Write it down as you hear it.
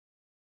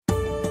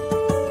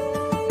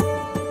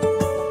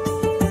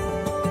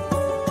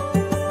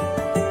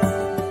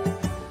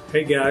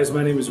Hey guys,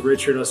 my name is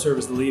Richard. I serve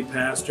as the lead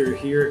pastor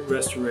here at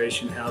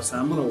Restoration House.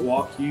 I'm going to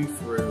walk you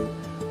through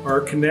our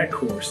Connect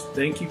course.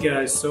 Thank you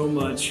guys so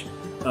much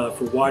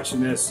for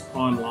watching this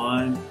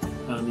online.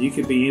 You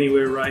could be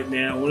anywhere right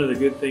now. One of the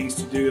good things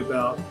to do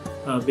about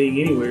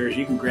being anywhere is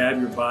you can grab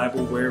your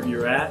Bible wherever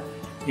you're at,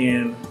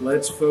 and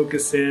let's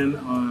focus in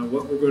on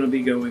what we're going to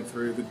be going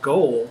through. The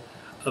goal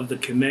of the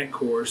Connect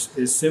course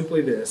is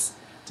simply this: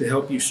 to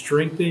help you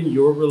strengthen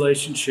your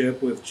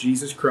relationship with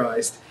Jesus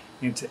Christ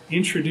and to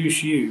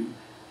introduce you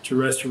to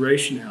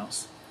Restoration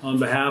House. On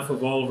behalf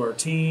of all of our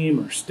team,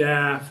 our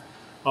staff,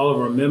 all of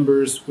our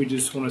members, we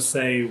just want to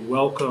say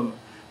welcome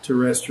to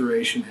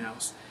Restoration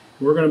House.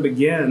 We're going to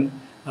begin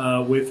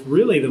with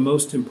really the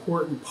most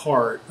important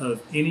part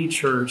of any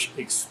church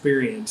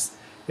experience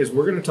is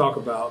we're going to talk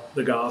about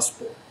the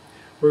gospel.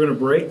 We're going to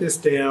break this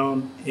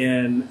down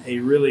in a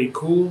really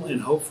cool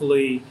and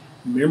hopefully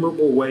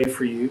memorable way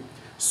for you.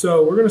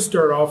 So we're going to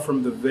start off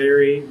from the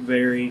very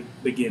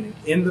beginning.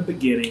 In the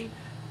beginning,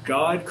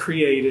 God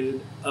created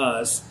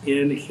us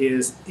in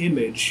His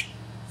image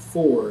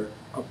for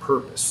a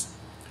purpose.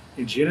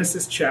 In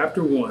Genesis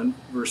chapter 1,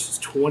 verses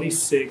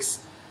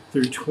 26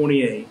 through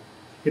 28,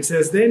 it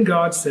says, "Then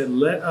God said,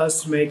 'Let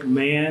us make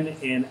man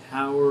in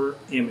our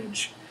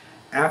image,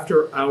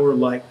 after our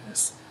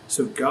likeness.'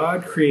 So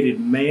God created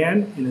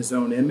man in His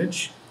own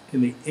image. In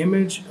the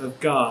image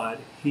of God,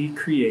 He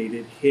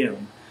created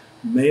him.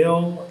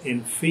 Male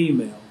and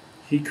female,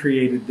 He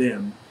created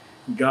them.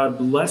 God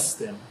blessed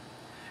them.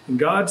 And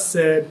God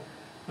said,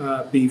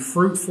 'Be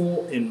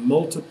fruitful and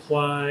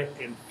multiply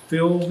and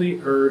fill the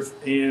earth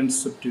and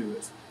subdue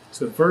it.'"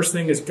 So the first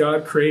thing is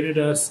God created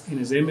us in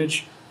His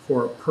image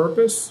for a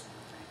purpose.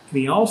 And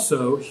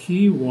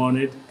He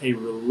wanted a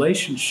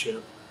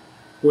relationship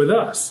with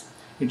us.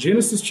 In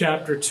Genesis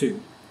chapter 2,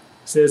 it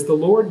says, "The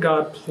Lord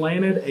God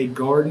planted a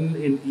garden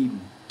in Eden.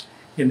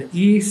 In the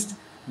east,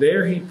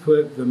 there He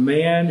put the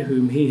man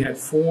whom He had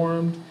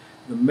formed.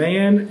 The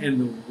man and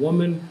the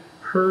woman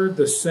heard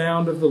the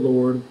sound of the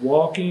Lord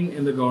walking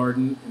in the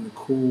garden in the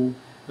cool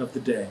of the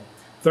day."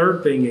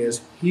 Third thing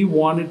is He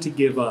wanted to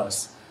give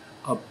us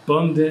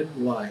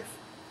abundant life.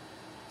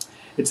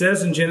 It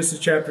says in Genesis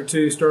chapter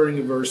 2, starting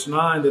in verse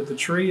 9, that the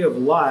tree of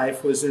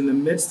life was in the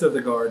midst of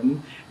the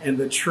garden, and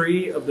the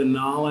tree of the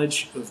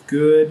knowledge of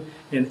good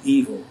and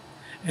evil.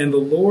 And the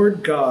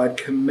Lord God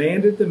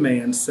commanded the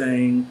man,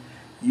 saying,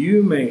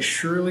 "You may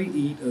surely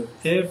eat of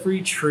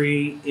every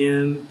tree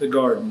in the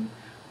garden,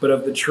 but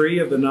of the tree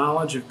of the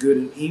knowledge of good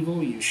and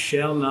evil you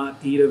shall not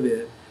eat of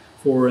it,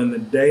 for in the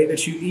day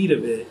that you eat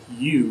of it,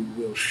 you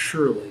will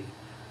surely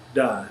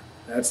die."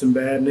 That's some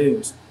bad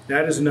news.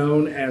 That is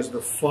known as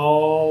the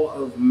fall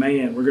of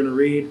man. We're going to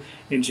read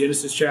in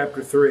Genesis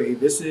chapter 3.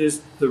 This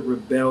is the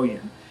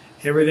rebellion.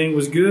 Everything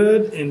was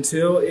good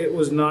until it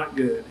was not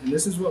good. And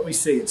this is what we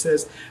see. It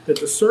says that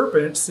the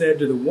serpent said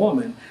to the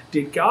woman,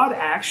 "Did God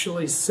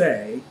actually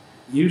say,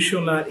 'You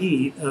shall not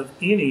eat of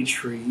any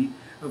tree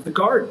of the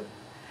garden'?"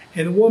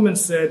 And the woman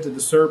said to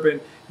the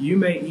serpent, "You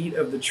may eat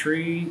of the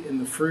tree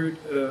and the fruit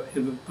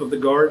of the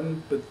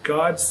garden, but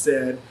God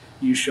said,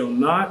 'You shall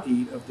not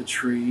eat of the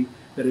tree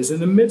that is in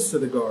the midst of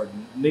the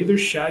garden, neither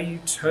shall you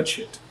touch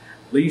it,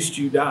 lest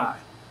you die.'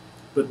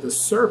 But the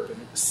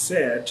serpent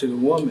said to the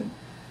woman,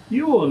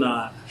 'You will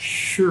not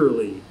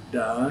surely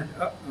die.'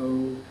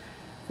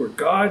 For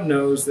God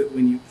knows that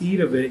when you eat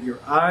of it, your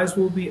eyes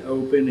will be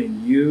open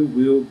and you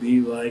will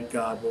be like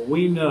God." Well,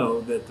 we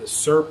know that the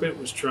serpent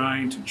was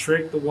trying to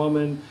trick the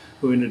woman,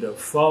 who ended up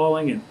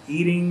falling and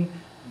eating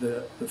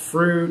the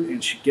fruit,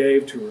 and she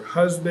gave to her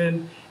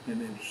husband,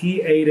 and then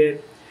he ate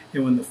it.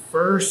 And when the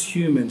first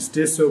humans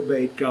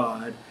disobeyed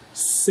God,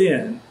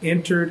 sin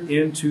entered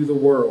into the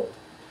world.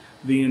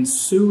 The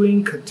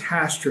ensuing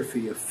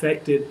catastrophe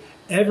affected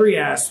every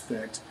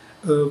aspect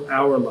of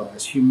our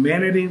lives.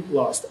 Humanity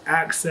lost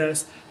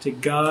access to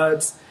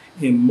God's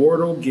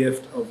immortal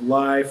gift of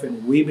life,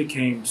 and we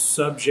became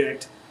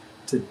subject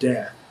to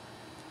death.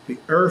 The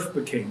earth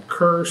became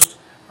cursed.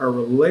 Our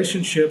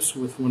relationships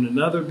with one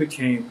another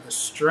became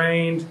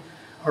strained.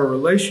 Our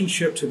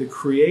relationship to the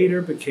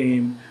Creator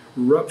became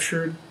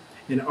ruptured,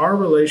 and our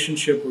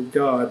relationship with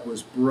God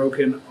was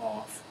broken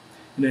off.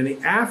 And in the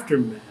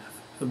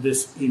aftermath of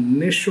this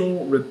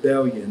initial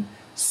rebellion,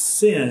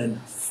 sin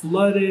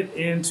flooded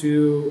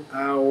into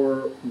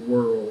our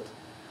world.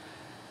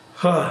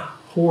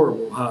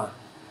 Horrible,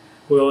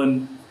 Well,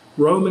 in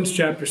Romans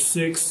chapter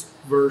 6,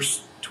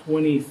 verse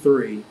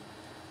 23,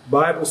 the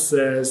Bible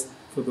says,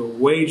 "For the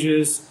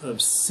wages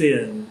of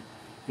sin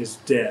is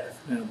death."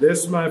 Now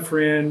this, my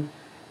friend,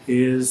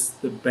 is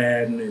the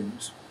bad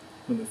news.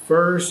 When the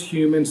first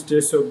humans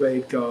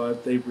disobeyed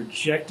God, they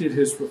rejected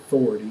His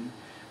authority,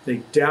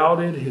 they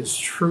doubted His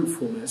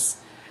truthfulness,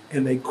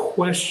 and they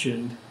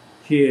questioned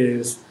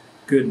His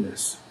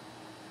goodness.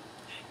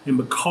 And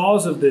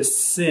because of this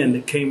sin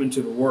that came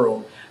into the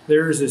world,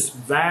 there is this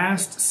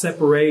vast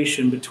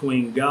separation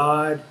between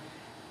God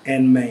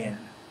and man.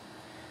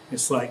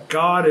 It's like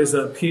God is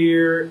up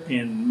here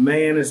and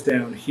man is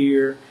down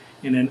here.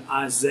 And in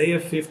Isaiah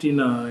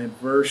 59,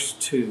 verse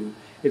 2,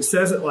 It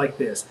says it like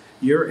this: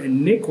 your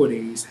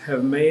iniquities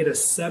have made a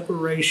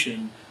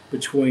separation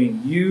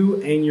between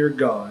you and your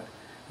God.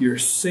 Your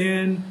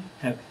sin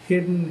have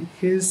hidden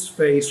his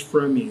face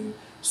from you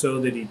so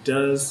that he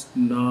does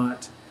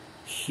not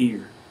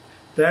hear.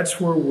 That's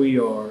where we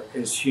are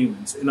as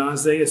humans. In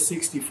Isaiah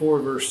 64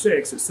 verse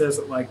 6, it says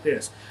it like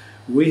this: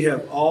 we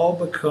have all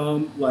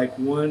become like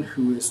one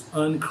who is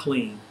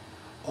unclean.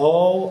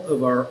 All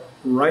of our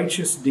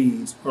righteous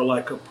deeds are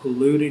like a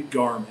polluted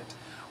garment.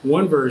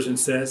 One version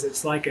says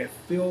it's like a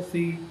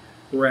filthy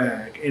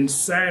rag. And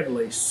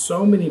sadly,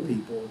 so many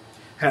people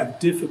have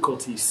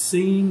difficulty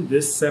seeing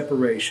this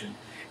separation.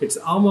 It's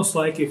almost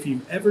like if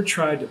you've ever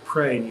tried to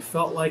pray and you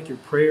felt like your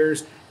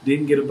prayers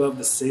didn't get above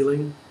the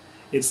ceiling.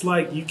 It's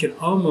like you can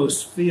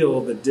almost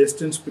feel the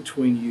distance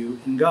between you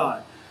and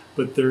God.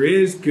 But there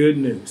is good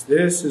news.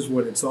 This is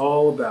what it's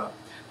all about.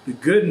 The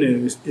good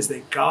news is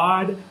that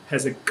God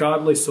has a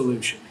godly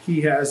solution.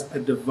 He has a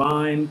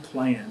divine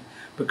plan.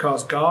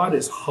 Because God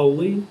is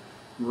holy,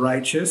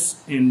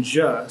 righteous, and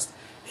just,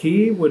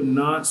 he would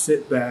not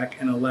sit back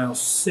and allow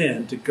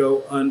sin to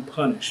go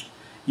unpunished.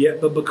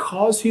 But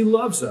because he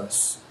loves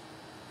us,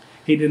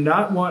 he did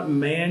not want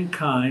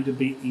mankind to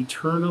be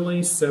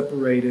eternally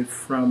separated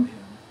from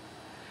him.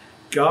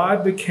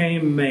 God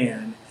became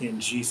man in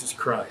Jesus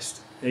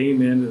Christ.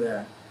 Amen to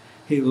that.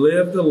 He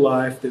lived the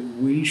life that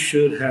we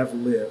should have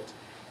lived.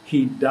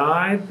 He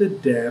died the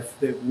death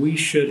that we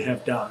should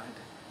have died.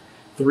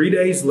 3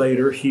 days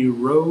later, he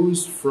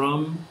rose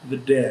from the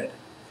dead,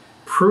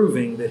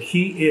 proving that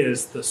he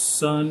is the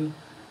Son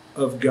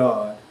of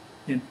God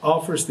and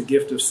offers the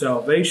gift of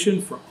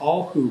salvation for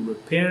all who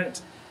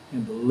repent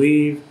and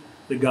believe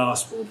the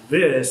gospel.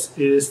 This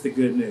is the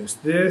good news.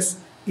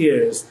 This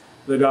is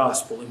the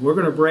gospel. And we're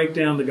going to break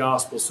down the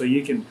gospel so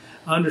you can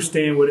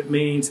understand what it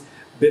means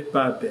bit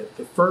by bit.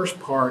 The first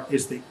part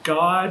is that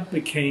God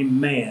became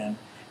man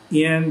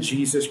in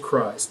Jesus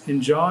Christ.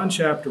 In John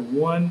chapter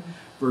 1,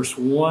 verse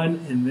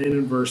 1, and then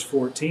in verse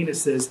 14, it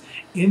says,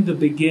 in the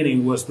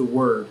beginning was the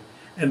Word,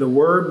 and the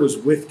Word was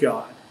with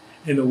God,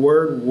 and the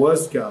Word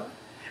was God.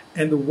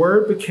 And the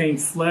Word became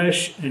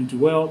flesh and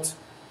dwelt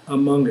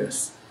among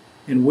us.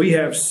 And we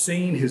have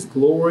seen his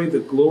glory, the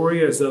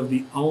glory as of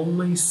the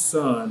only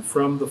Son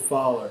from the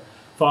Father,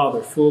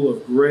 full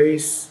of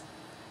grace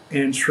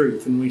and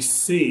truth. And we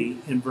see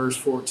in verse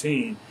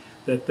 14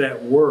 that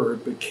that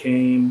Word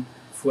became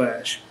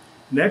flesh.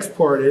 Next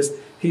part is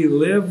he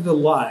lived the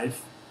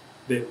life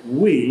that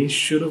we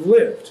should have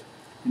lived.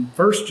 In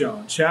 1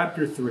 John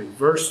chapter 3,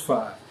 verse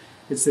 5,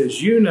 it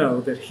says, you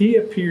know that he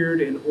appeared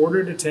in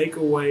order to take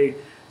away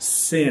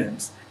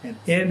sins, and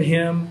in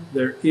him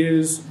there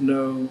is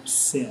no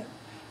sin.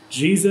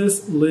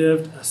 Jesus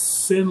lived a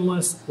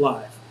sinless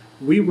life.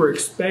 We were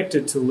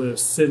expected to live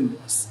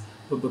sinless.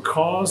 But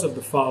because of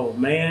the fall of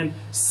man,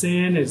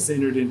 sin has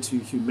entered into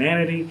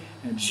humanity,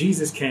 and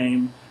Jesus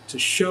came to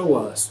show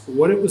us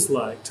what it was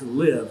like to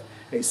live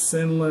a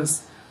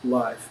sinless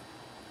life.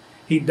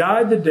 He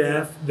died the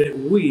death that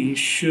we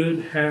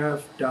should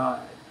have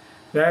died.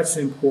 That's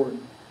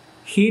important.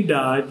 He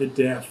died the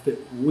death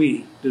that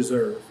we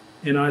deserve.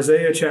 In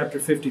Isaiah chapter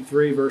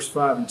 53, verse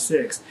 5 and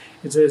 6,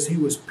 it says, he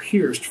was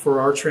pierced for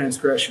our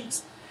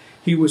transgressions.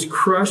 He was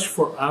crushed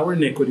for our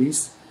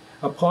iniquities.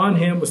 Upon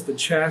him was the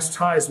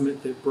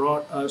chastisement that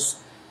brought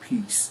us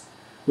peace.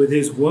 With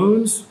his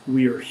wounds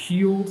we are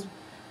healed.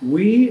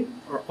 We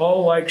are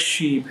all like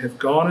sheep have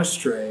gone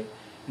astray,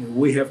 and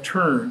we have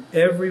turned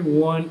every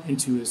one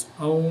into his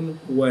own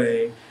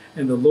way,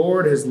 and the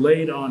Lord has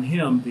laid on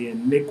him the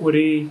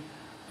iniquity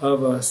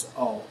of us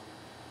all.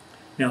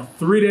 Now,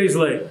 3 days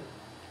later,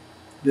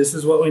 this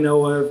is what we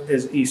know of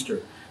as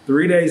Easter.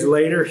 3 days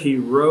later, he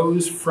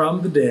rose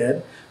from the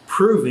dead,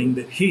 proving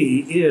that he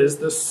is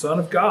the Son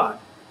of God.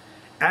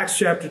 Acts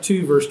chapter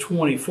 2, verse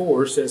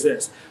 24 says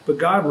this, but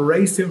God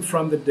raised him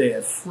from the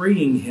dead,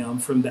 freeing him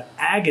from the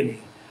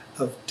agony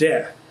of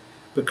death,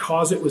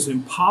 because it was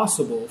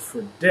impossible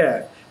for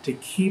death to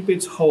keep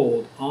its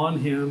hold on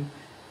him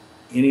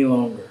any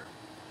longer.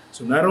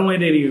 So not only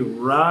did he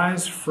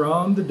rise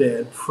from the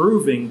dead,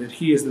 proving that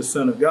he is the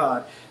Son of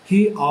God,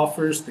 he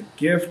offers the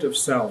gift of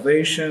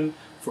salvation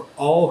for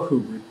all who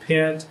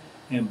repent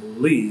and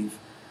believe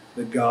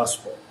the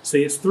gospel.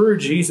 See, it's through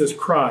Jesus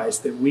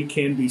Christ that we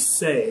can be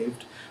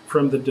saved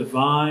from the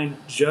divine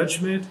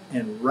judgment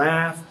and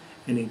wrath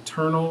and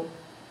eternal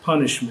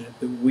punishment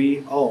that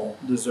we all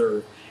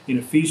deserve. In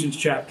Ephesians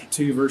chapter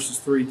 2, verses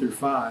 3 through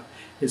 5,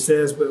 it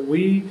says, but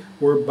we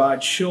were by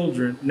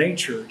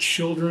nature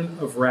children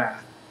of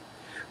wrath,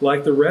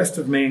 like the rest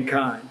of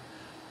mankind.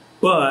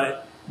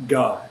 But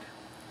God,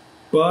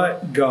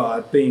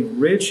 being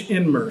rich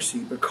in mercy,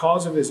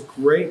 because of his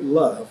great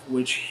love,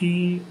 which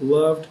he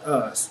loved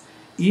us,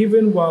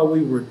 even while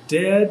we were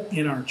dead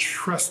in our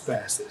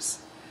trespasses,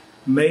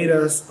 made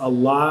us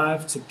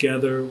alive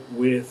together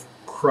with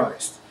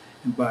Christ.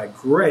 And by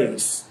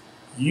grace,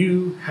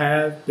 you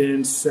have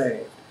been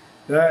saved.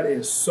 That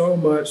is so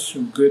much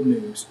some good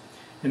news.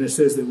 And it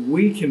says that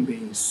we can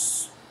be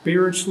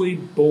spiritually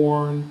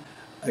born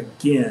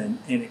again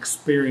and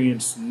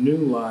experience new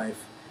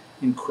life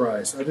in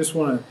Christ. I just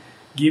want to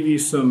give you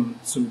some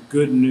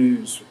good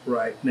news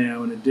right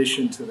now in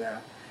addition to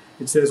that.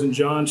 It says in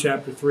John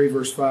chapter 3,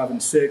 verse 5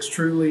 and 6,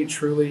 "Truly,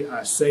 truly,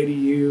 I say to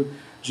you,"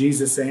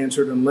 Jesus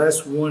answered,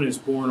 "unless one is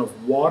born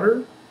of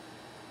water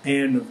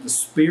and of the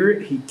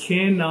Spirit, he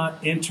cannot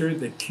enter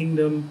the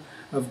kingdom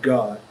of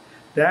God.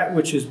 That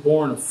which is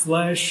born of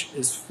flesh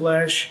is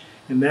flesh,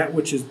 and that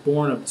which is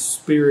born of the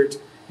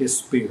Spirit is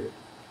spirit."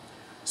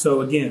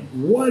 So again,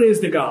 what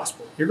is the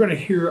gospel? You're going to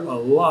hear a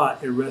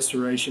lot at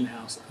Restoration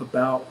House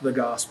about the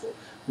gospel.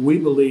 We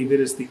believe it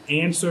is the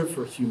answer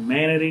for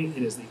humanity.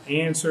 It is the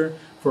answer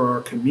for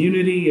our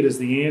community. It is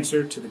the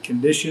answer to the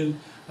condition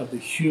of the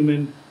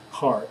human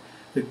heart.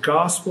 The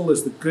gospel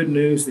is the good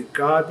news that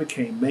God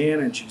became man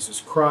in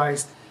Jesus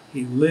Christ.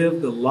 He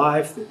lived the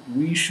life that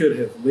we should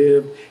have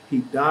lived. He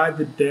died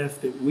the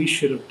death that we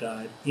should have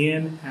died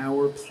in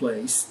our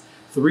place.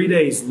 3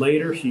 days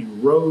later, he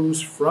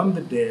rose from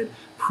the dead,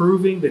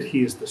 proving that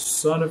he is the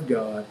Son of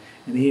God,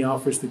 and he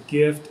offers the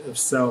gift of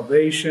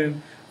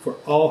salvation for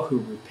all who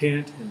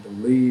repent and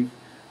believe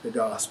the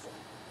gospel.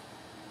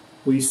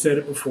 We said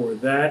it before,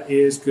 that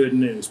is good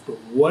news. But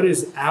what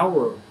is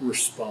our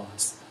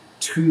response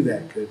to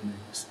that good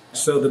news?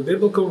 So the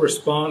biblical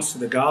response to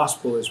the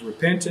gospel is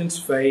repentance,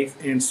 faith,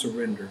 and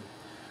surrender.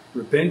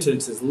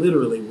 Repentance is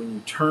literally when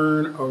you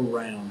turn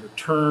around or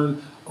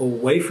turn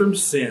away from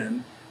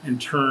sin and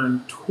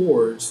turn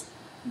towards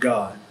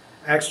God.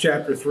 Acts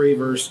chapter 3,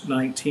 verse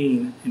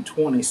 19 and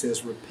 20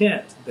 says,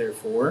 "Repent,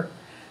 therefore,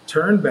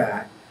 turn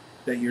back,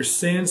 that your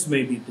sins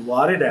may be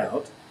blotted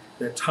out,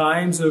 that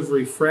times of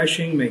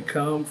refreshing may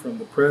come from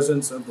the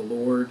presence of the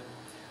Lord."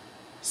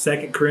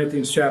 2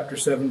 Corinthians chapter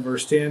 7,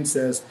 verse 10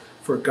 says,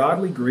 "For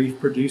godly grief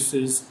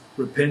produces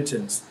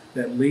repentance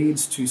that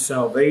leads to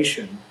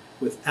salvation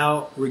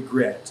without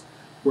regret,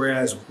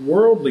 whereas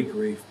worldly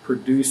grief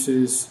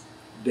produces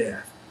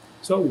death."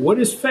 So what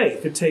is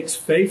faith? It takes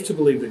faith to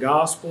believe the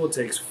gospel. It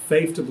takes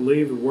faith to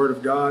believe the word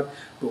of God.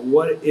 But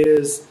what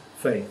is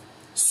faith?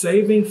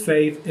 Saving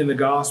faith in the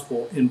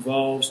gospel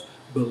involves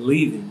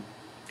believing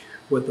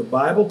what the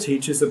Bible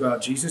teaches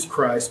about Jesus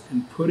Christ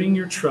and putting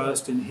your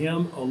trust in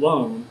him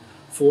alone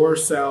for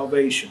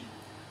salvation.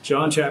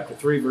 John chapter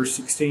 3, verse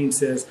 16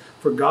 says,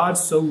 "For God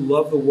so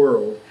loved the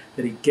world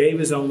that he gave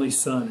his only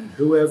Son, and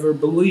whoever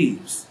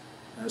believes,"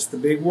 that's the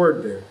big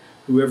word there,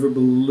 "whoever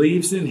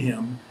believes in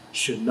him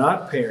should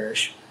not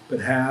perish, but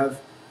have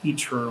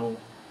eternal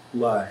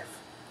life."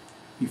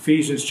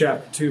 Ephesians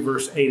chapter 2,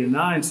 verse 8 and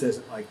 9 says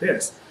it like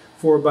this,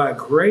 "For by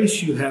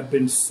grace you have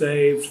been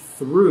saved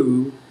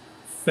through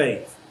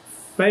faith."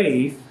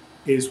 Faith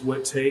is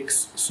what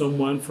takes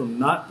someone from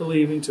not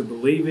believing to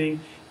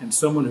believing, and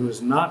someone who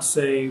is not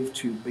saved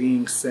to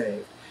being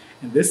saved.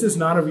 And this is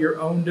not of your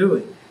own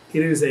doing.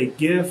 It is a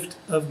gift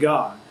of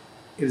God.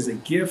 It is a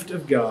gift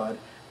of God,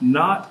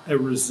 not a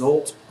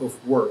result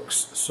of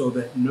works, so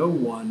that no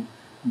one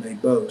may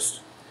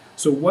boast.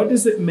 So what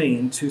does it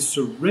mean to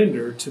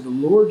surrender to the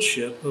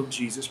lordship of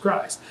Jesus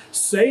Christ?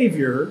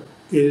 Saving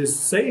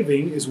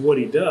is what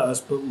he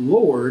does, but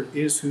Lord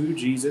is who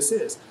Jesus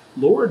is.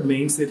 Lord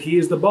means that he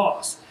is the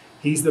boss.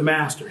 He's the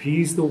master.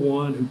 He's the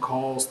one who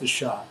calls the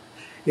shot.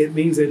 It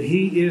means that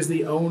he is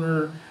the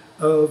owner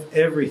of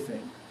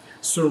everything.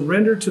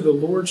 Surrender to the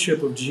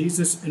lordship of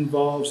Jesus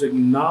involves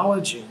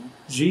acknowledging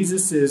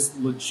Jesus'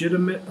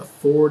 legitimate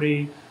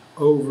authority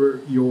over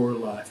your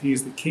life. He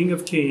is the King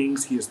of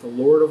Kings. He is the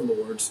Lord of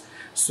Lords.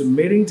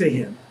 Submitting to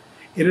him.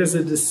 It is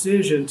a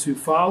decision to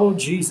follow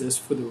Jesus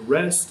for the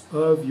rest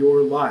of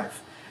your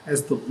life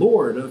as the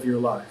Lord of your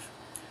life.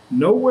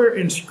 Nowhere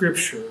in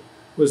Scripture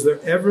was there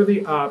ever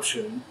the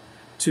option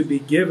to be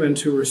given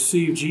to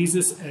receive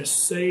Jesus as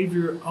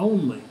Savior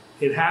only.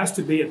 It has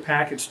to be a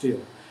package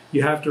deal.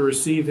 You have to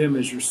receive him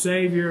as your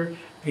Savior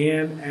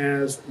and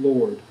as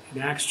Lord.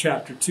 In Acts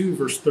chapter 2,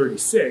 verse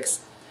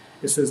 36,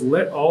 it says,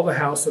 "Let all the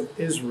house of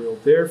Israel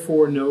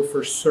therefore know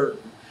for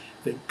certain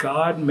that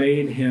God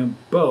made him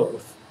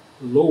both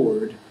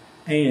Lord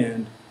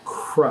and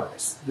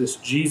Christ," this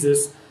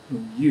Jesus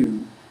whom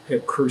you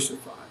have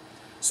crucified.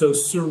 So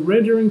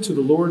surrendering to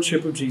the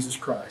lordship of Jesus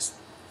Christ.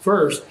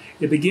 First,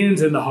 it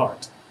begins in the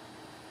heart.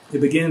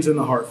 It begins in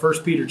the heart.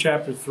 1 Peter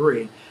chapter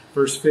 3,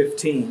 verse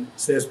 15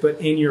 says, "But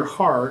in your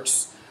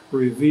hearts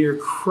revere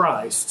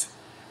Christ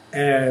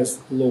as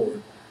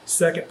Lord."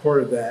 Second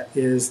part of that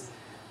is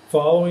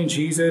following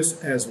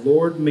Jesus as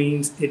Lord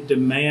means it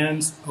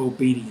demands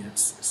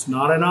obedience. It's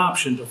not an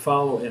option to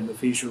follow him if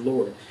he's your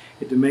Lord.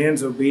 It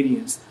demands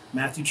obedience.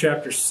 Matthew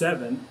chapter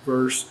 7,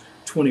 verse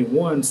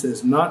 21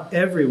 says, "Not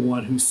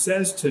everyone who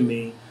says to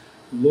me,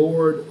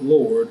 'Lord,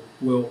 Lord,'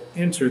 will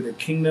enter the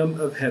kingdom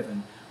of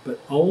heaven, but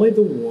only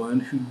the one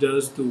who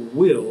does the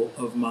will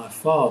of my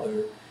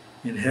Father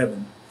in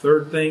heaven."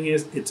 Third thing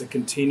is it's a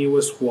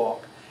continuous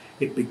walk.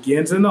 It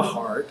begins in the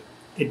heart,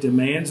 it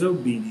demands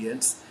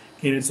obedience,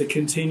 and it's a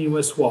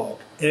continuous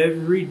walk.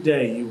 Every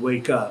day you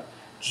wake up,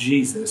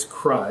 Jesus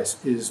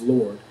Christ is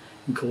Lord.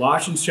 In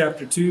Colossians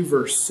chapter 2,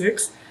 verse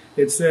 6,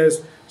 it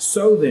says,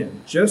 "So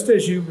then, just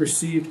as you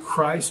received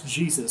Christ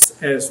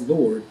Jesus as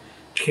Lord,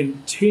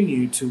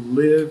 continue to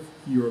live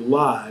your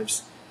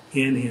lives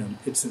in Him.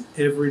 It's an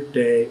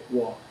everyday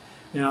walk.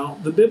 Now,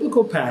 the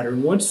biblical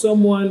pattern, once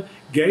someone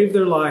gave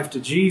their life to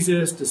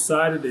Jesus,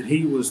 decided that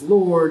He was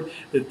Lord,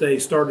 that they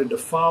started to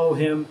follow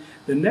Him,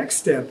 the next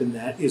step in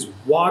that is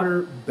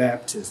water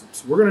baptism.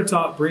 So we're going to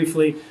talk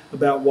briefly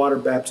about water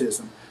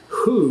baptism.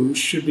 Who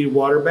should be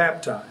water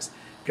baptized?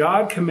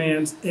 God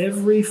commands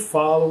every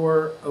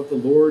follower of the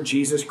Lord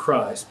Jesus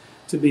Christ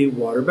to be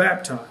water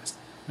baptized.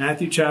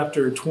 Matthew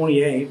chapter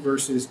 28,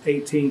 verses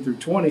 18 through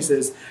 20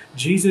 says,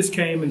 Jesus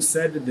came and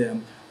said to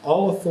them,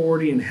 all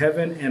authority in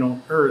heaven and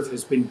on earth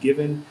has been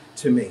given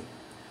to me.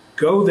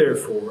 Go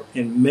therefore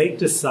and make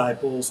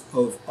disciples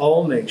of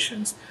all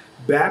nations,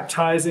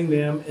 baptizing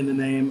them in the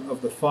name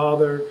of the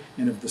Father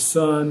and of the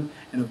Son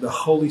and of the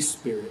Holy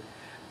Spirit,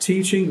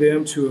 teaching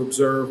them to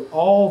observe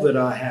all that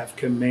I have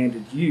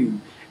commanded you.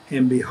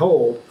 And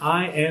behold,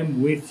 I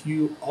am with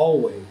you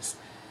always,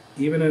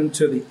 even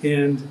unto the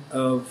end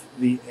of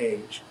the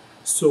age.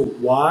 So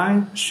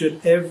why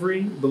should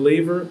every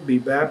believer be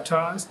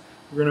baptized?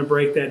 We're going to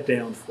break that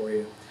down for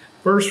you.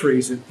 First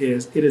reason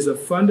is it is a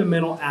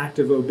fundamental act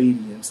of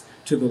obedience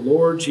to the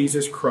Lord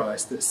Jesus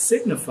Christ that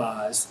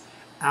signifies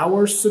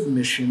our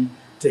submission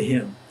to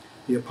Him.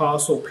 The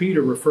Apostle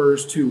Peter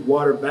refers to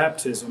water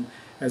baptism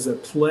as a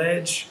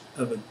pledge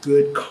of a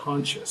good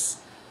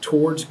conscience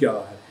towards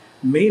God,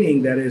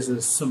 meaning that it is a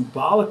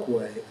symbolic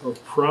way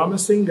of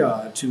promising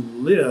God to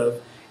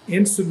live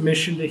in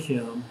submission to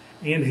Him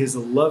and His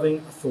loving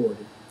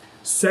authority.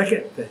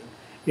 Second thing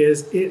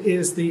is it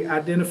is the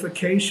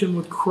identification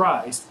with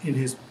Christ in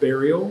His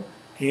burial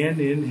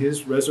and in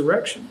His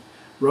resurrection.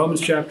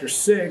 Romans chapter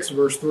 6,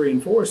 verse 3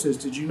 and 4 says,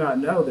 did you not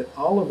know that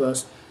all of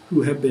us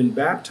who have been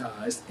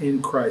baptized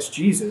in Christ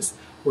Jesus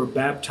were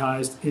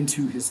baptized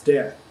into His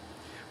death?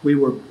 We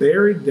were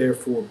buried,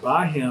 therefore,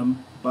 by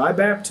Him, by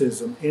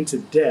baptism, into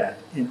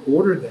death, in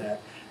order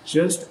that,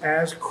 just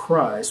as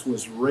Christ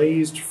was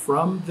raised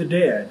from the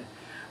dead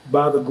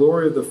by the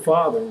glory of the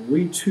Father,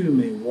 we too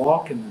may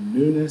walk in the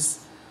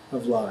newness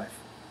of life.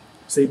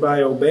 See,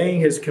 by obeying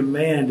His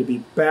command to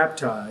be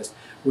baptized,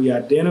 we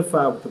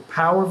identify with the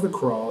power of the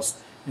cross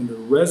and the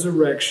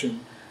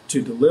resurrection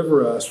to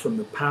deliver us from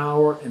the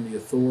power and the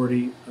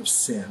authority of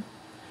sin.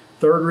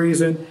 Third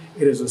reason,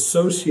 it is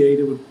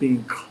associated with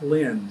being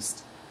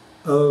cleansed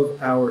of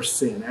our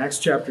sin. Acts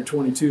chapter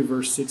 22,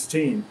 verse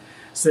 16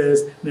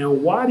 says, now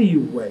why do you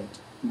wait?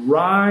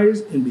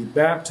 Rise and be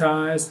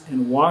baptized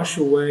and wash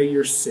away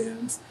your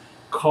sins,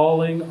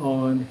 calling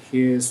on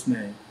His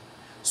name.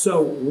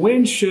 So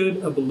when should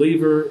a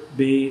believer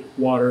be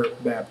water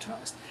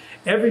baptized?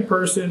 Every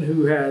person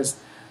who has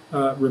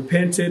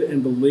repented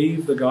and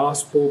believed the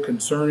gospel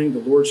concerning the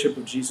Lordship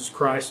of Jesus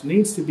Christ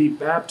needs to be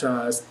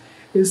baptized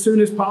as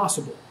soon as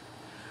possible.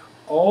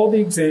 All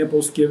the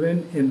examples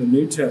given in the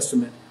New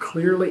Testament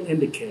clearly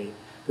indicate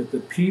that the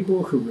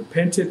people who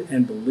repented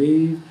and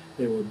believed,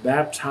 they were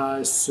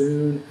baptized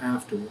soon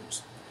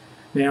afterwards.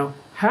 Now,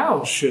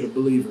 how should a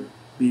believer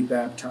be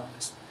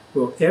baptized?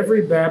 Well,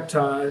 every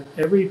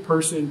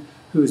person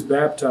who is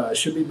baptized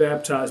should be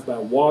baptized by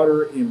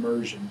water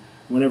immersion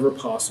whenever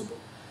possible.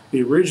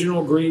 The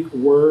original Greek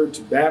word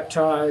to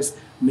baptize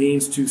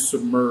means to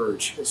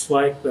submerge. It's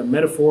like the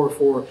metaphor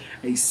for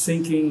a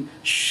sinking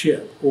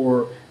ship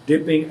or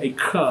dipping a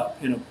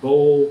cup in a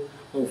bowl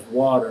of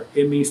water.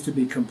 It means to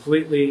be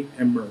completely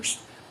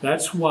immersed.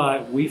 That's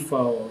why we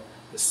follow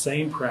the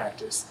same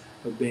practice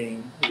of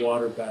being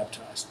water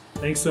baptized.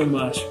 Thanks so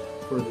much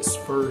for this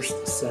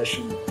first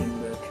session in